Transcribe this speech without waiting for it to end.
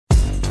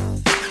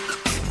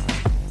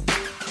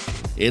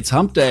It's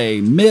Hump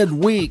Day,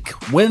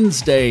 midweek,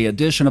 Wednesday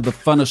edition of the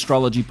Fun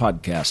Astrology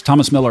Podcast.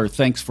 Thomas Miller,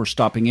 thanks for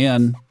stopping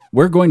in.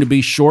 We're going to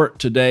be short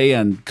today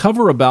and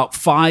cover about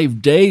 5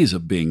 days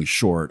of being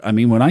short. I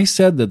mean, when I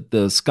said that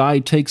the sky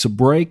takes a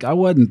break, I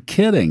wasn't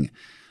kidding.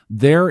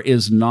 There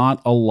is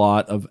not a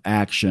lot of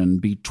action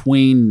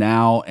between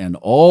now and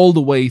all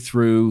the way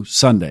through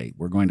Sunday.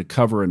 We're going to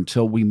cover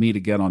until we meet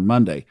again on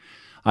Monday.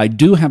 I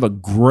do have a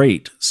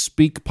great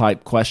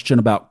SpeakPipe question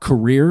about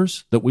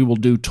careers that we will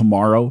do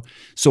tomorrow.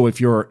 So if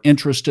you're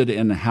interested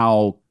in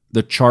how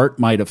the chart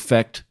might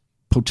affect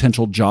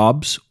potential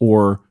jobs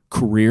or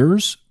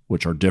careers,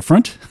 which are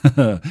different,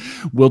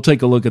 we'll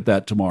take a look at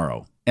that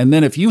tomorrow. And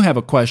then if you have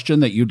a question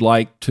that you'd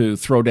like to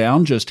throw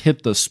down, just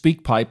hit the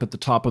SpeakPipe at the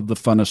top of the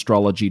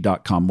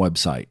funastrology.com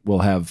website. We'll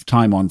have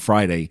time on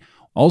Friday.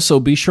 Also,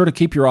 be sure to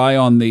keep your eye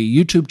on the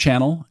YouTube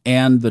channel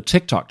and the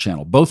TikTok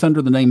channel, both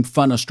under the name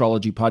Fun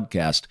Astrology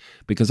Podcast,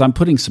 because I'm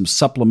putting some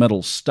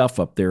supplemental stuff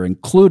up there,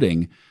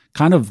 including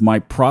kind of my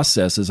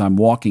process as I'm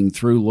walking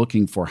through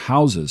looking for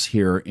houses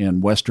here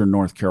in Western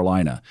North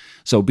Carolina.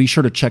 So be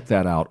sure to check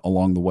that out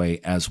along the way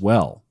as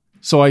well.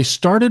 So I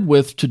started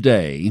with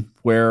today,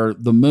 where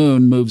the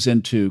moon moves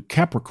into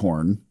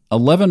Capricorn,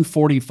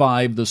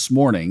 11:45 this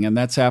morning, and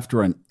that's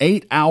after an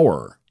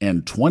 8-hour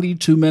and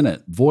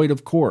 22-minute void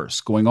of course,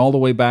 going all the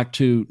way back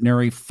to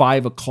nearly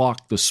 5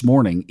 o'clock this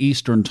morning,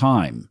 Eastern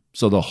Time.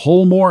 So the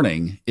whole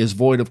morning is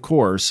void of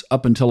course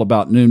up until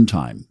about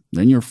noontime.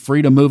 Then you're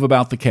free to move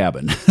about the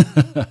cabin.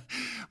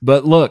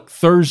 But look,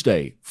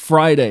 Thursday,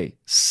 Friday,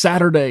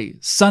 Saturday,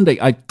 Sunday,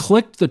 I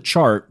clicked the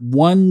chart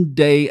one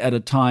day at a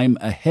time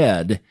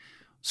ahead,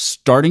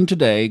 starting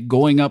today,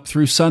 going up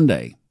through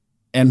Sunday.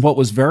 And what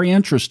was very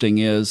interesting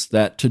is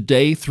that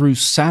today through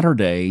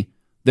Saturday,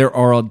 there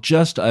are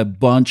just a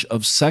bunch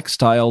of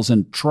sextiles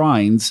and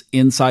trines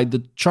inside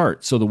the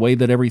chart. So the way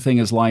that everything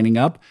is lining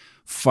up,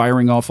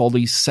 firing off all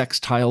these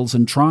sextiles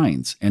and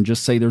trines, and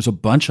just say there's a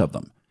bunch of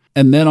them.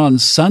 And then on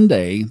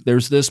Sunday,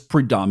 there's this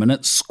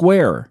predominant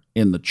square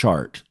in the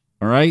chart.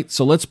 All right,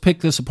 so let's pick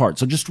this apart.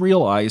 So just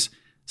realize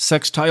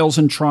sextiles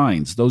and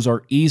trines, those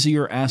are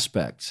easier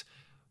aspects,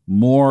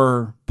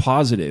 more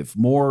positive,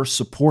 more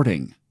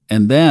supporting.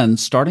 And then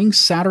starting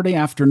Saturday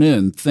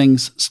afternoon,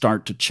 things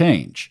start to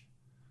change.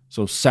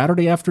 So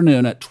Saturday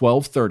afternoon at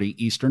 12:30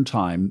 Eastern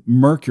Time,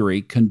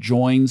 Mercury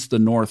conjoins the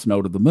north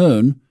node of the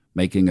moon,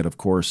 making it, of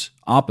course,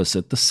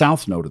 opposite the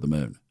south node of the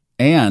moon.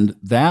 And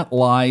that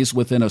lies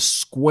within a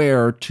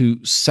square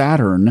to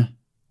Saturn,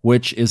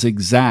 which is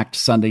exact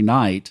Sunday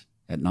night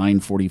at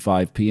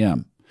 9:45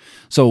 p.m.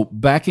 So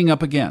backing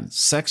up again,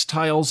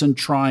 sextiles and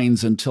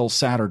trines until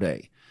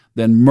Saturday.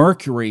 Then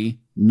Mercury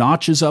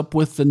notches up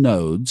with the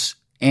nodes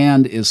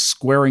and is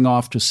squaring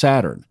off to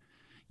Saturn.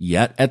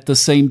 Yet at the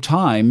same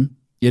time,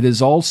 it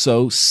is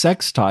also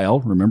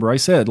sextile. Remember I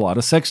said a lot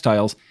of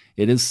sextiles.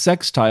 It is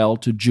sextile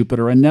to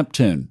Jupiter and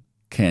Neptune.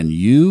 Can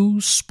you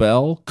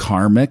spell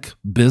karmic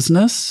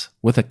business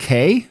with a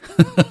K?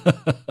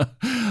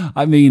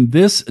 I mean,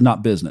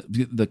 not business,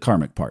 the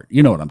karmic part.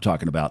 You know what I'm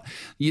talking about.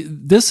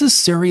 This is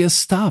serious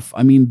stuff.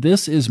 I mean,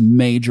 this is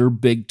major,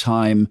 big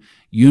time.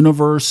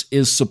 Universe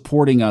is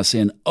supporting us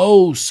in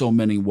so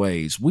many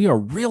ways. We are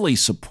really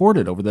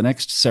supported over the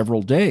next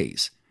several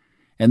days.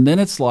 And then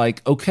it's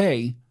like,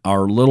 okay,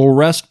 our little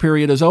rest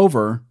period is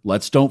over.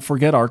 Let's don't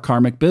forget our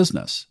karmic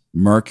business.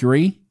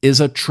 Mercury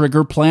is a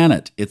trigger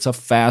planet. It's a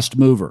fast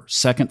mover,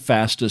 second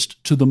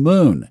fastest to the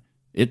moon.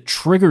 It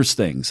triggers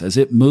things as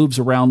it moves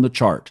around the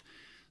chart.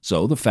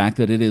 So the fact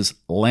that it is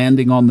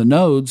landing on the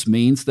nodes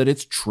means that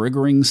it's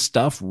triggering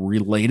stuff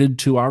related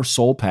to our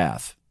soul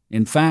path.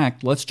 In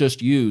fact, let's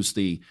just use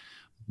the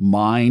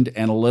mind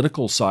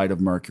analytical side of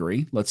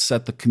Mercury. Let's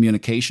set the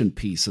communication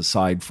piece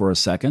aside for a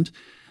second.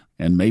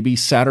 And maybe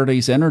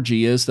Saturday's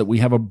energy is that we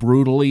have a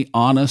brutally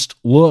honest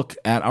look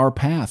at our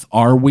path.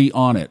 Are we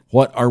on it?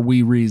 What are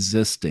we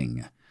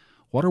resisting?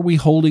 What are we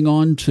holding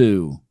on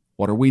to?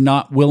 What are we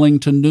not willing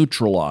to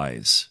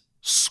neutralize?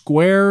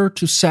 Square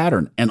to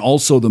Saturn. And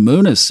also the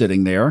moon is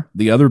sitting there,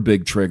 the other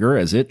big trigger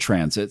as it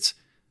transits.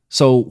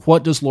 So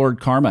what does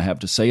Lord Karma have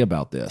to say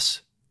about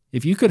this?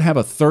 If you could have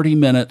a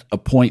 30-minute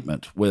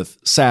appointment with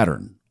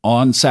Saturn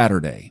on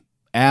Saturday,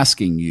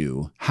 asking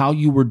you how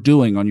you were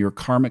doing on your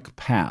karmic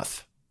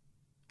path,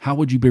 how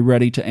would you be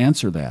ready to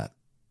answer that?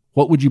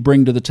 What would you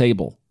bring to the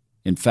table?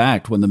 In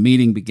fact, when the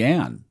meeting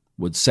began,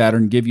 would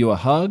Saturn give you a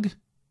hug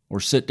or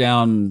sit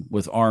down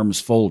with arms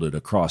folded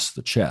across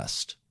the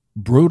chest?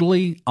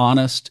 Brutally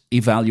honest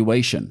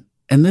evaluation.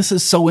 And this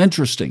is so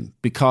interesting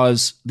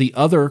because the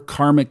other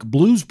karmic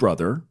blues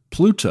brother,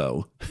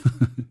 Pluto,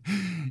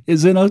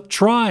 is in a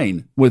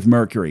trine with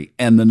Mercury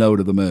and the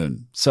node of the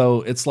moon.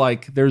 So it's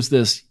like there's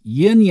this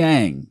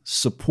yin-yang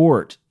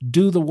support,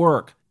 do the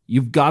work.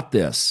 You've got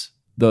this.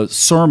 The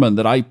sermon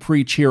that I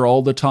preach here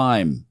all the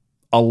time,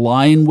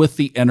 align with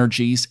the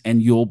energies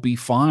and you'll be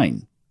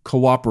fine.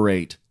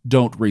 Cooperate,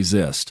 don't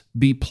resist,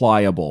 be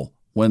pliable.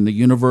 When the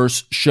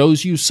universe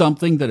shows you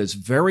something that is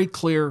very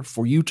clear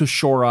for you to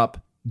shore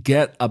up,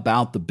 get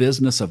about the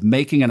business of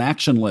making an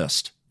action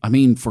list. I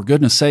mean, for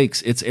goodness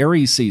sakes, it's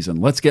Aries season.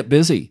 Let's get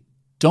busy.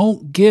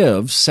 don't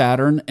give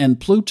Saturn and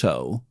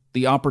Pluto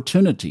the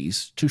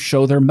opportunities to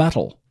show their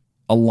mettle.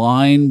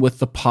 Align with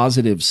the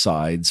positive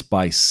sides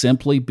by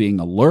simply being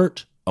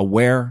alert,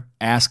 aware,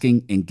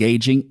 asking,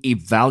 engaging,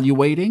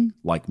 evaluating,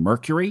 like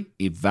Mercury,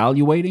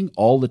 evaluating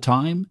all the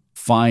time.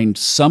 Find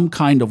some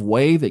kind of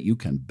way that you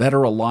can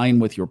better align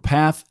with your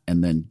path,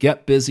 and then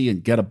get busy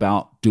and get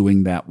about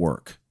doing that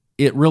work.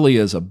 It really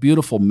is a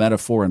beautiful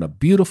metaphor and a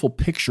beautiful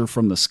picture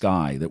from the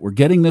sky that we're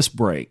getting this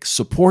break,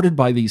 supported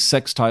by these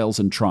sextiles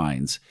and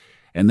trines.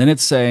 And then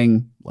it's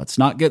saying, let's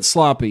not get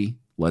sloppy,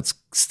 let's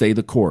stay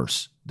the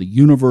course. The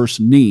universe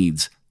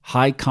needs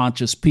high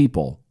conscious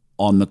people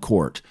on the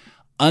court,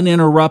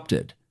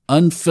 uninterrupted,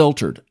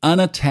 unfiltered,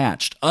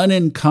 unattached,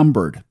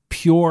 unencumbered,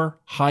 pure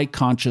high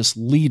conscious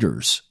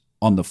leaders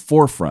on the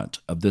forefront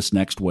of this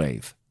next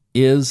wave.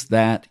 Is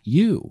that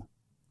you?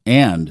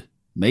 And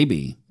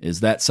maybe, is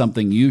that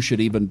something you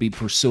should even be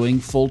pursuing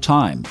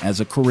full-time as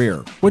a career,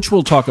 which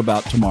we'll talk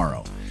about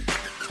tomorrow.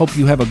 Hope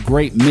you have a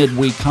great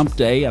midweek hump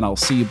day, and I'll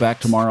see you back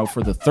tomorrow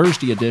for the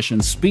Thursday edition.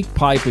 Speak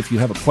Pipe if you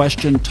have a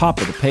question, top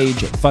of the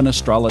page at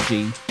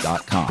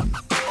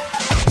funastrology.com.